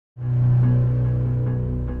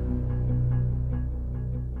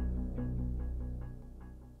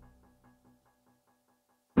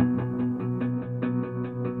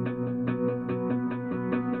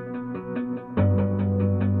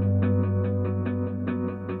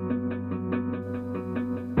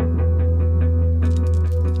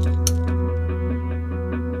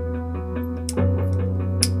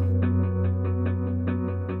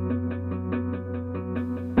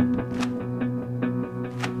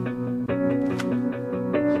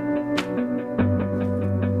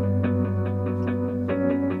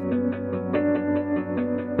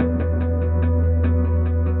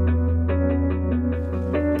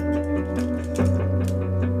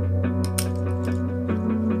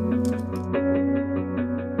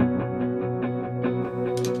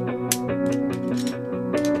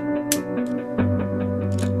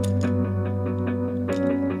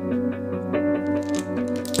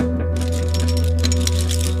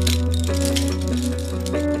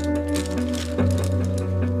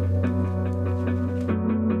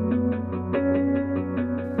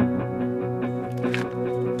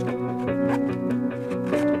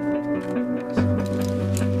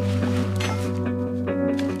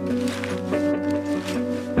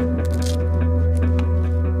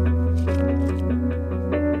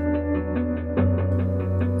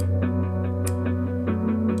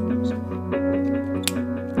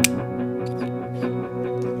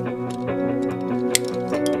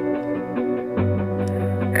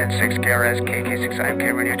6KRS,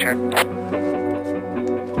 KK6IMK radio check.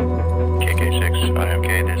 KK6IMK,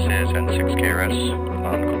 this is N6KRS.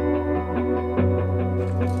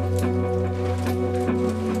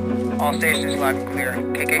 All stations loud and clear.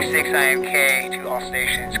 KK6IMK to all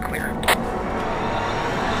stations clear.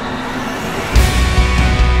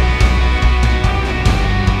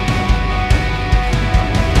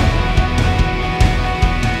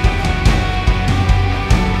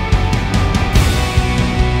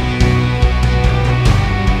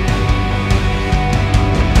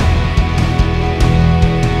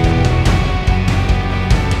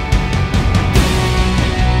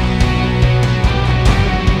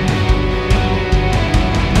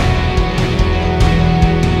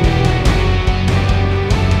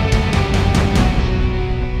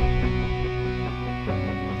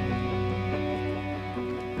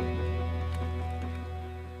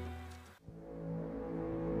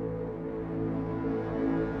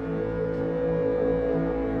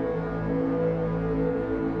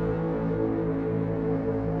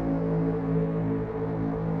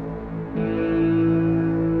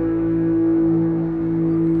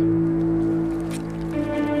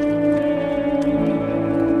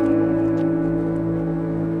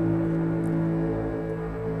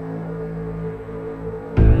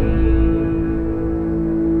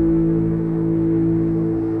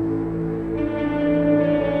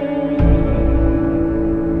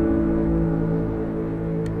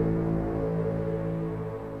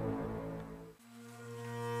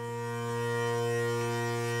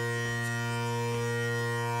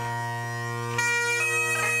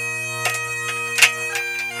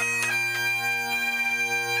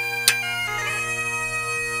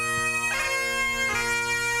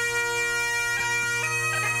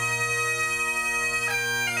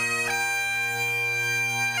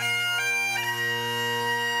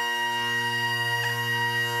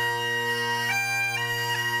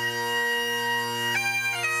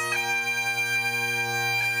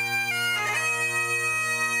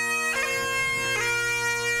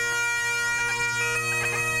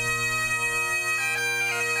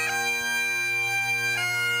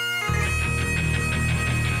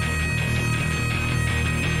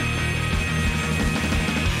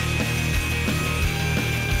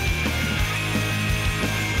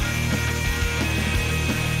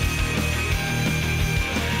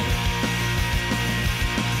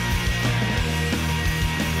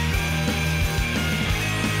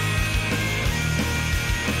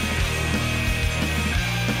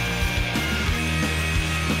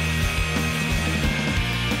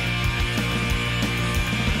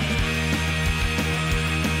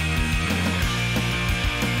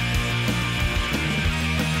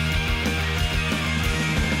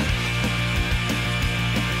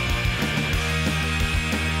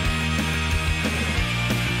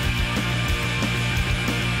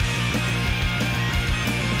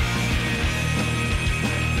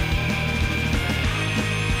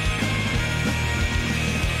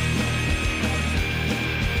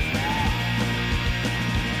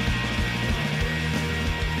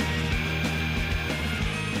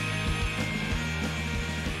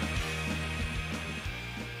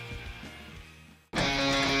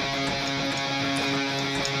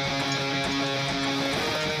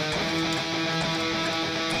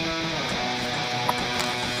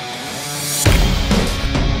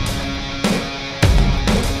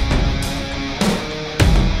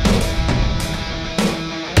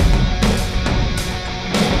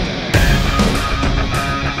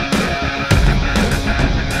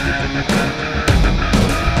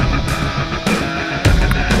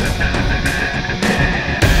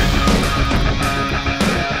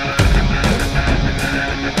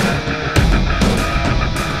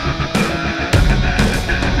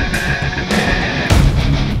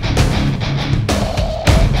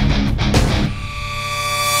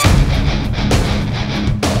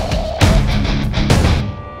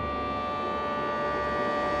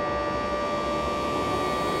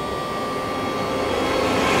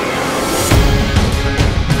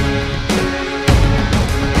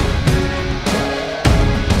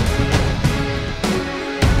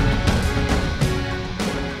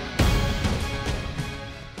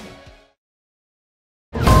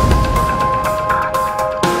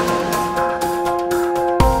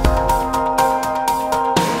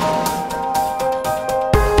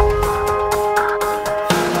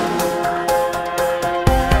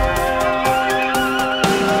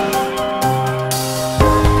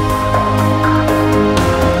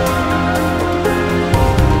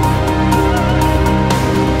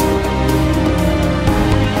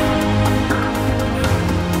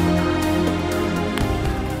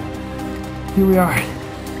 Here we are.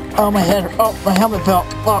 Oh, my head. Oh, my helmet fell.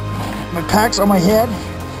 Oh, my pack's on my head.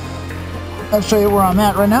 I'll show you where I'm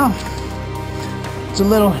at right now. It's a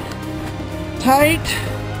little tight.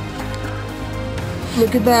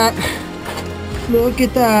 Look at that. Look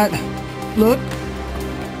at that. Look.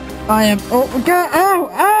 I am. Oh, God. Ow!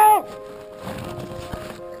 Ow!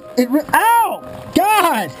 Ow!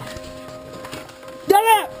 God!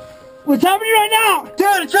 Damn it! What's happening right now?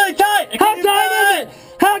 Dude, it's really tight! How tight is it?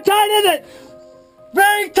 How tight is it?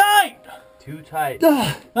 Very tight! Too tight.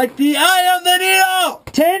 Like the eye of the needle!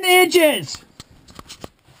 10 inches!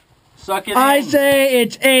 Suck it I in. say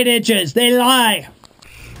it's 8 inches. They lie.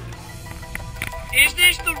 Is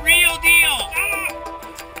this the real deal?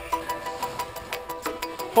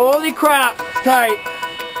 Holy crap, it's tight.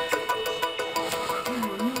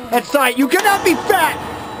 That's tight. You cannot be fat.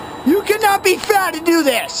 You cannot be fat to do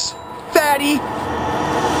this, fatty.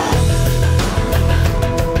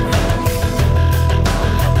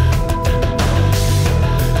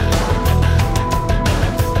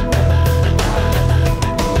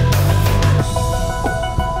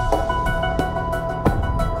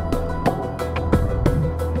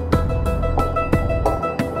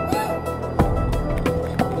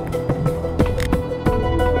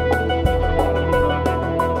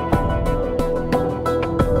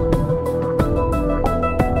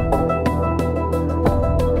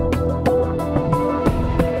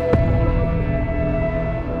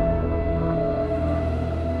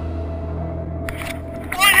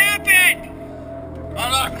 What happened? I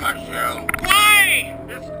lost my shoe! Why?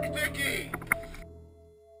 It's sticky!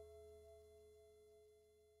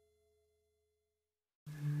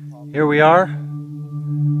 Here we are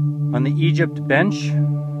on the Egypt bench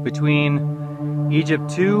between Egypt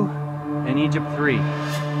 2 and Egypt 3.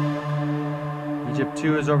 Egypt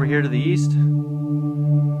 2 is over here to the east.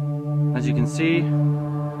 As you can see,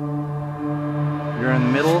 you're in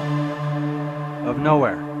the middle of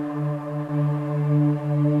nowhere.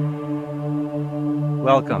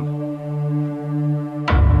 Welcome.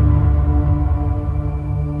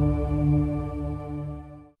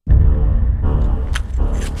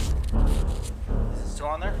 Is it still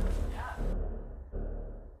on there?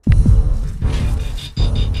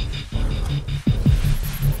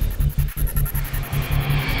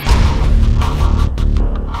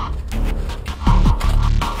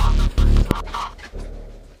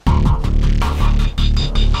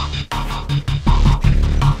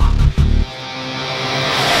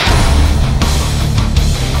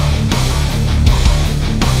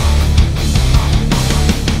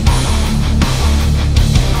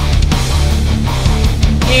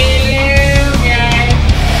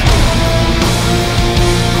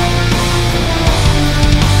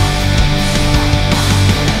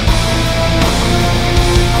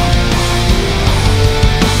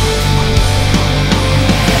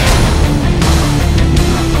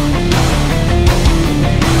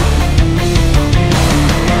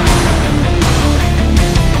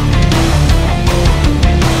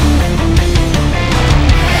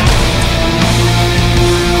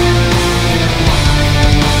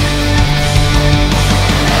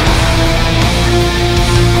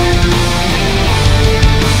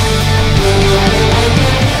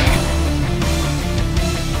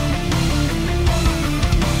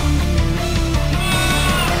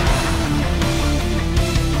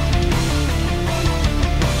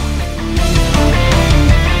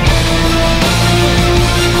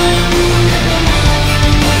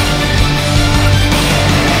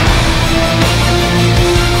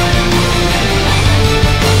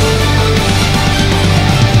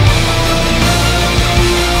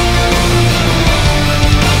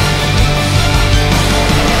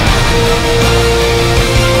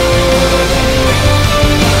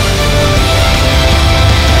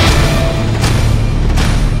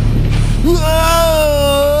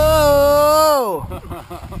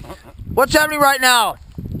 What's happening right now?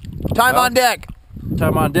 Time on deck.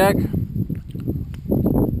 Time on deck.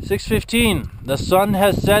 6:15. The sun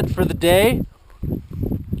has set for the day.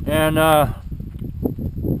 And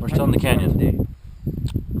we're still in the canyon.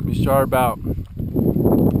 We started about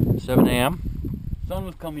 7 a.m. Sun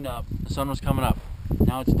was coming up. The sun was coming up.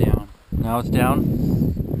 Now it's down. Now it's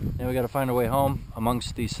down. Now we gotta find our way home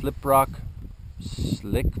amongst the slick rock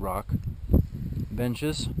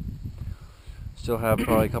benches. Still have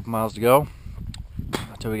probably a couple miles to go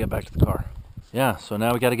until we get back to the car. Yeah, so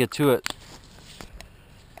now we gotta get to it.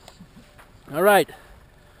 All right.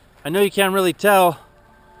 I know you can't really tell,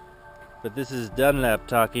 but this is Dunlap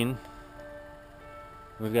talking.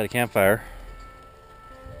 We've got a campfire.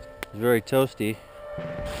 It's very toasty.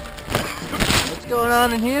 What's going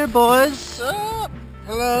on in here, boys?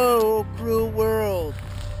 Hello, cruel world.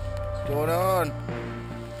 going on?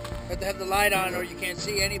 Have to have the light on or you can't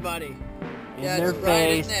see anybody. In Yeah, their it's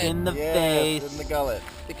bright, face, isn't it? in the Yes, face. in the gullet.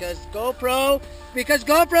 Because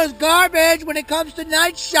GoPro's garbage when it comes to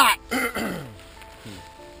night shot.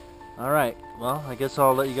 Alright, well, I guess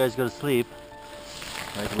I'll let you guys go to sleep.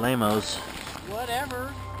 Like lamos.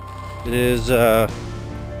 Whatever. It is 9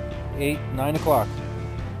 o'clock.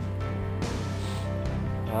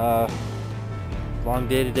 Long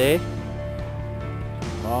day today.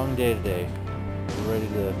 Long day today. We're ready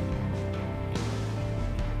to...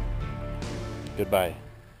 Goodbye.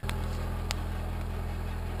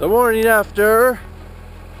 The morning after.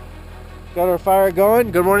 Got our fire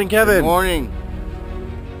going. Good morning, Kevin. Good morning.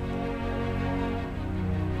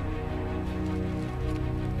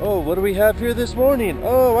 Oh, what do we have here this morning?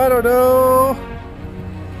 Oh, I don't know.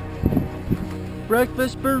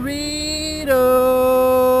 Breakfast burrito.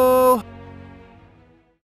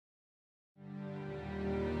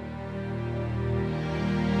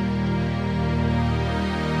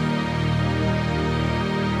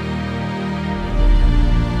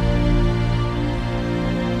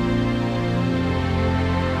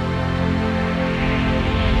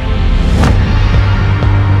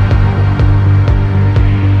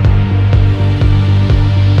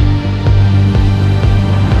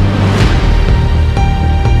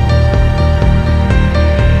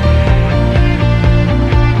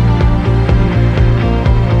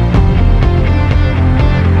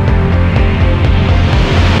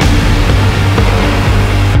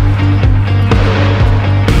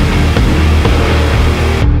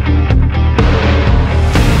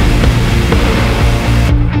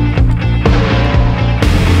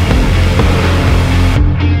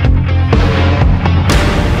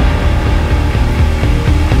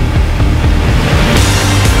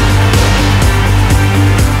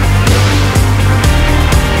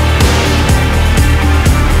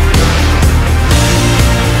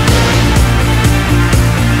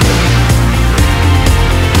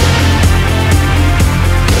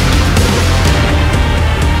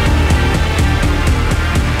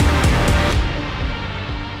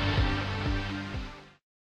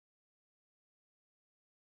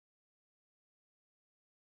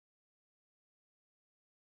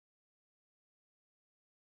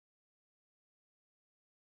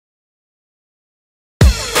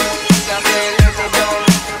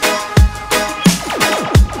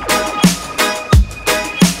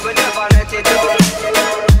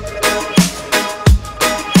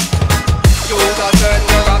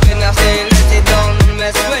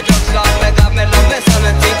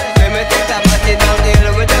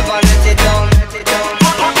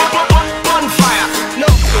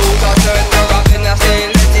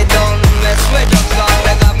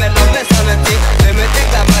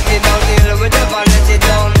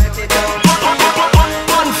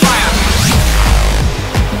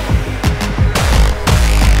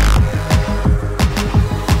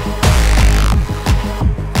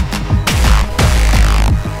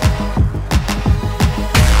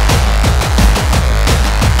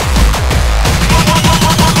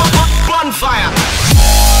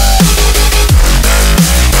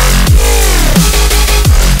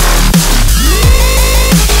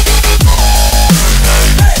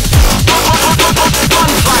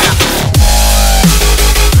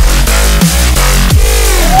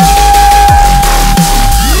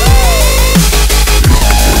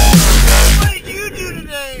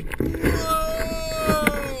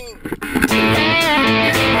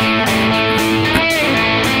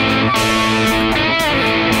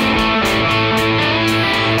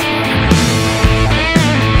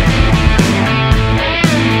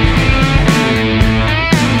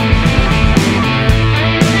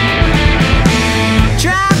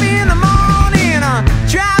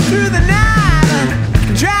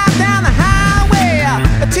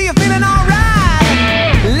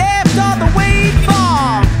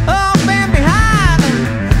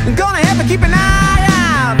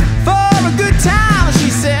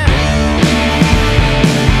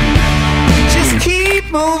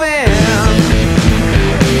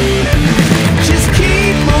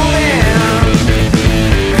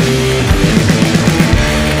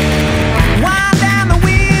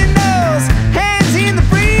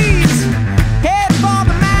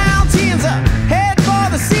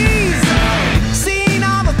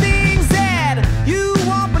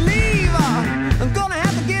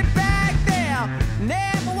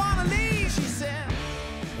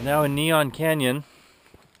 Now in Neon Canyon,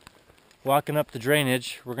 walking up the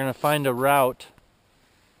drainage, we're going to find a route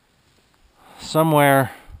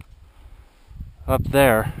somewhere up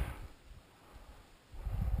there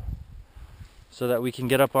so that we can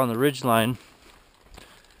get up on the ridge line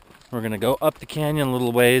We're gonna go up the canyon a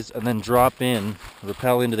little ways and then drop in,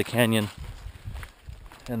 rappel into the canyon,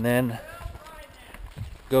 and then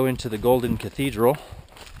go into the Golden Cathedral,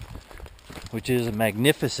 which is a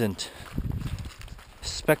magnificent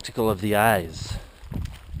spectacle of the eyes.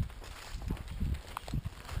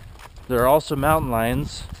 There are also mountain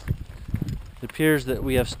lions. It appears that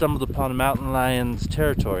we have stumbled upon a mountain lion's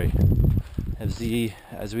territory, as we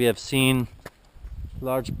have seen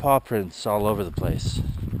large paw prints all over the place.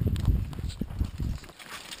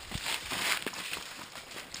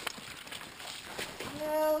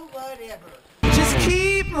 No, whatever. Just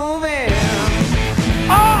keep moving.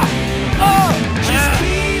 Just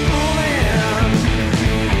keep moving.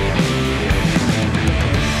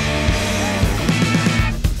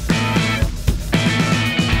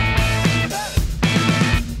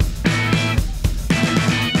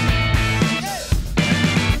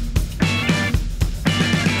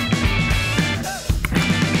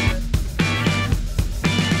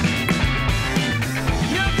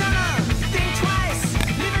 You're gonna think twice,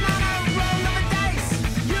 living on a roll of a dice.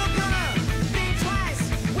 You're gonna think twice,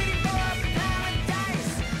 waiting for a paradise.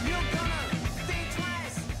 You're gonna think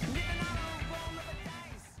twice, living on a roll of a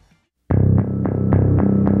dice.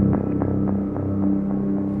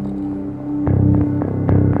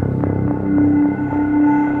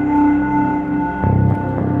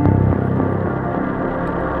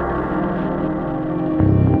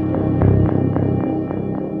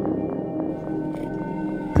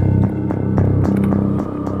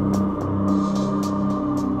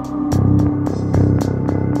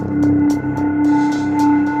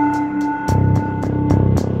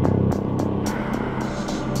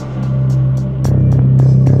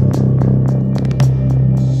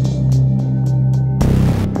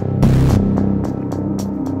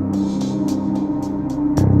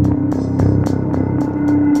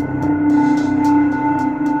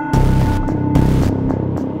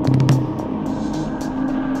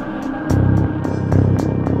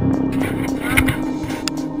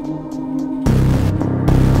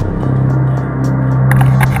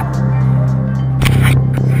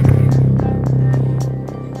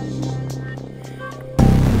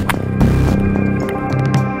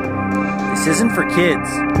 This isn't for kids.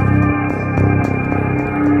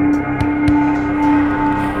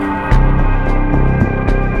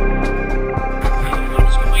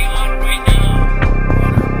 What's going on right now?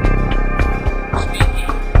 Speaking.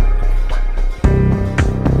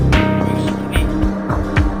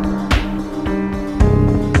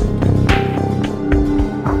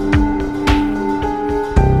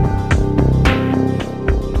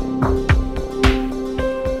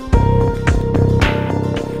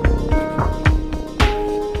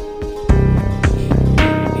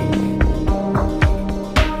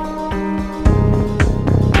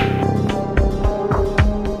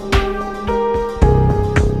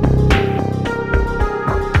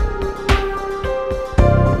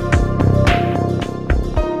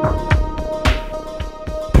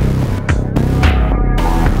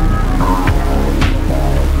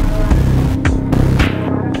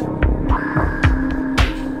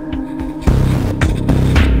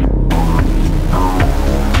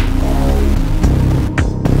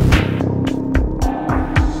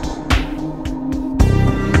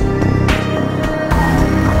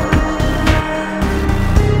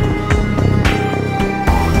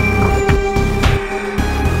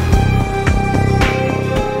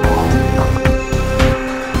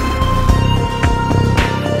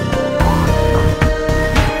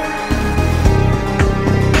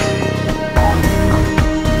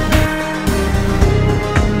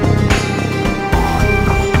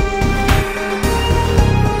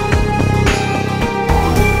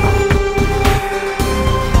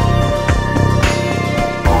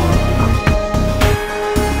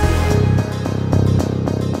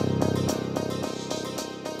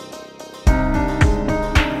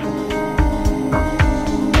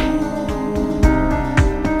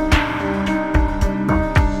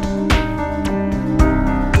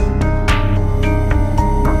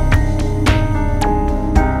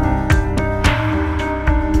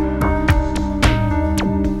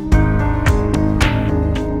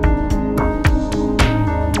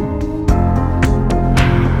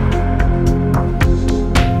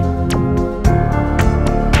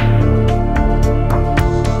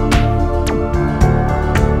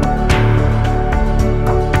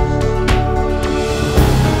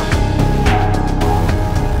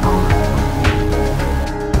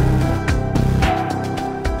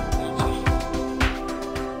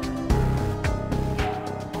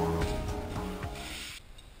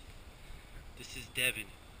 Devin.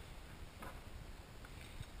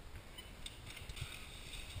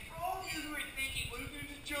 you who are thinking, what are we going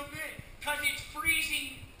to jump in? Because it's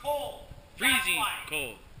freezing cold. Freezing That's why.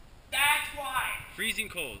 cold. That's why. Freezing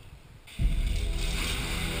cold.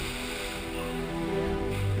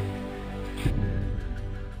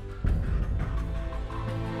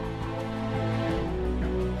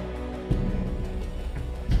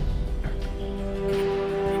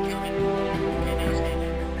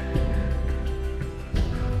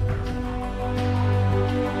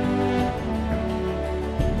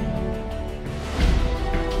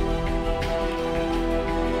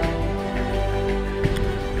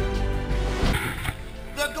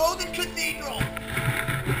 The Golden Cathedral.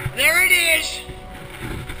 There it is.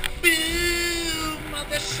 Boom,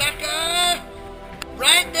 mother sucker.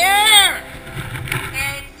 Right there.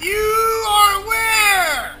 And you are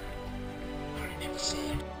where? I never see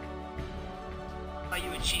it. Are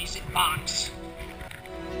you a Cheez-It box?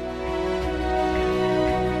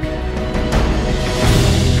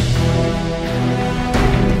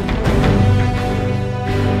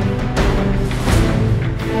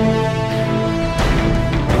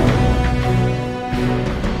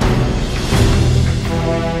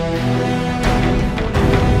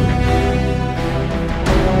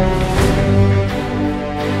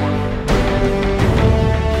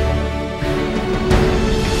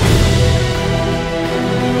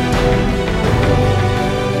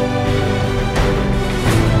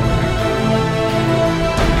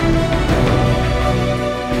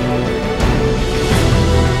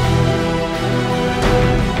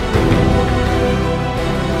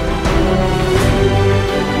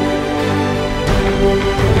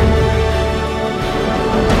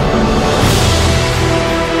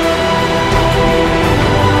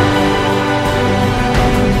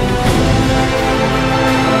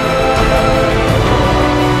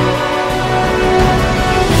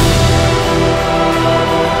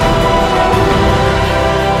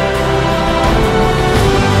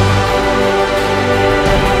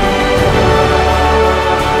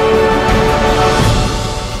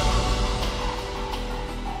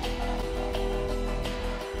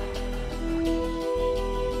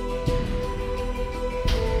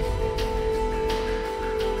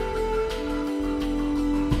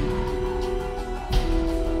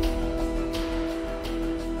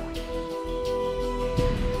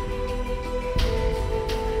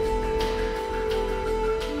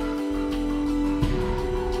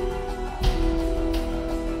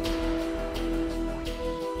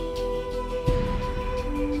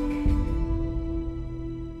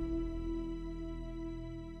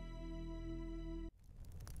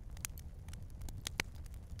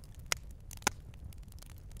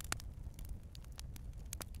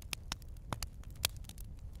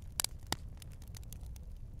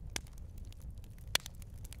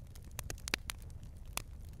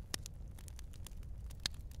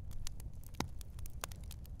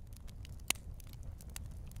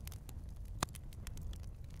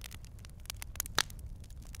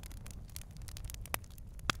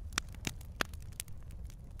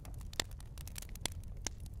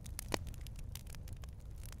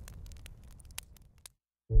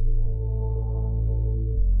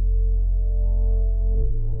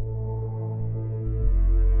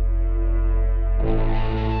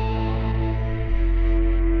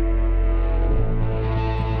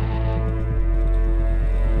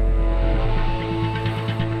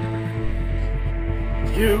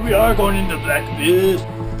 Here we are going into Black Abyss.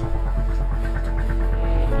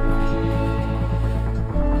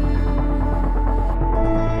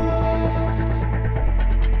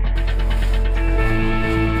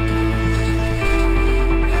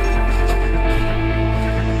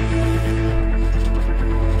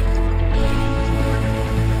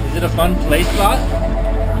 Is it a fun play spot?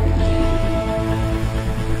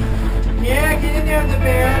 Yeah, get in there, the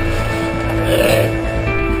bear.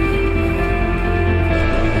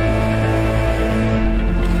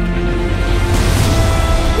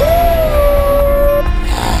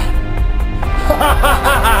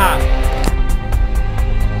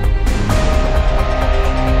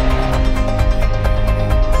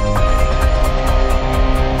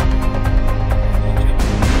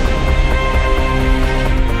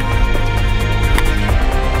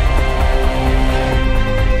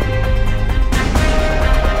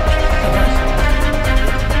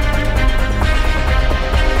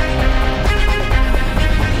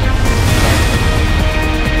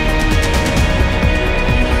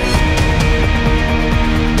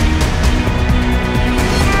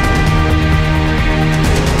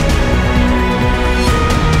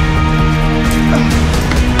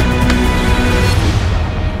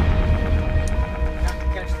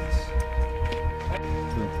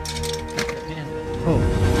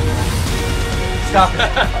 Stop it.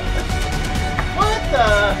 What the?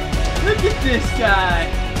 Look at this guy.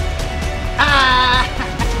 Ah!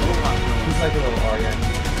 He's like a little Aryan.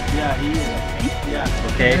 Yeah, he is. Yeah.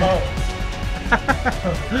 Okay.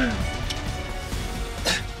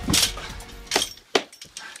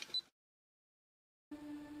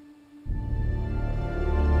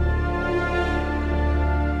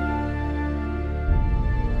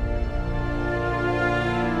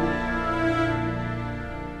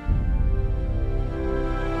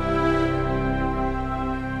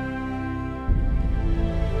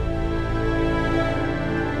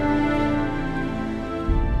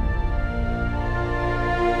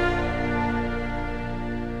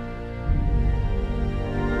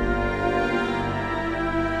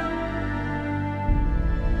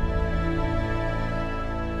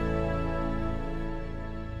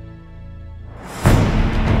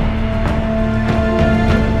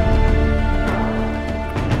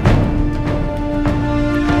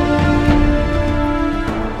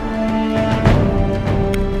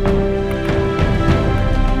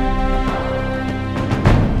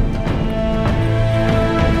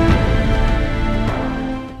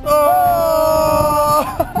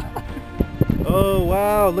 Oh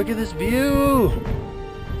wow, look at this view!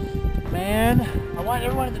 Man. I want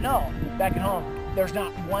everyone to know, back at home, there's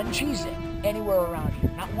not one cheese stick anywhere around here.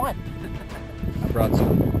 Not one. I brought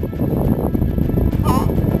some.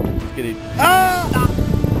 Just kidding.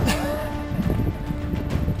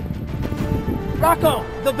 Rocco,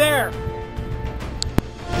 the bear!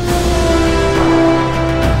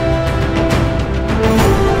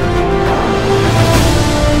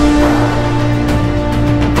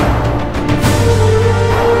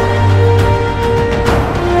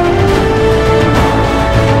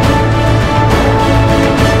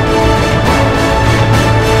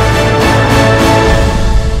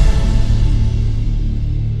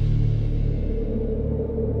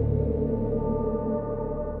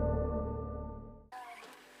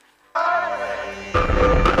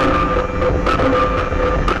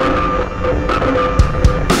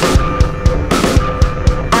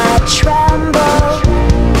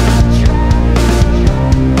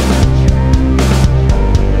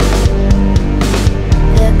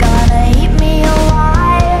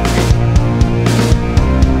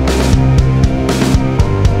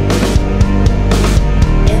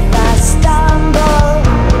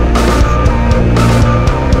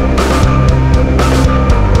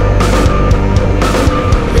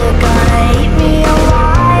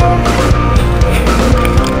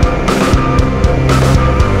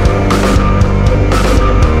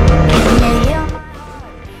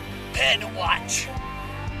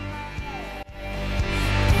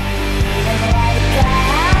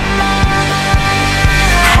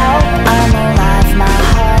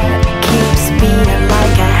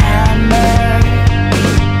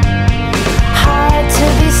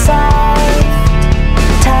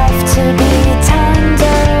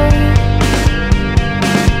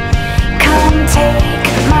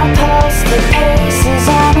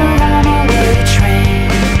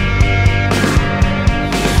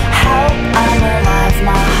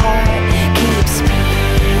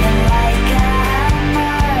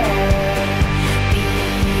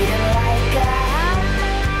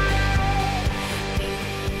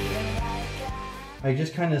 I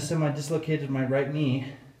just kind of semi-dislocated my right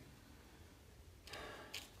knee,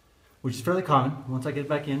 which is fairly common. Once I get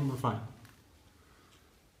back in, we're fine.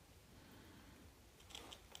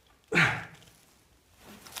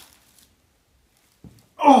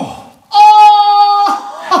 Oh! Oh!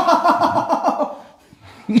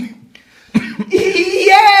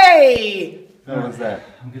 Yay! How was that?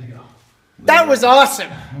 I'm good to go. That was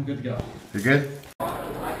awesome. I'm good to go. You good?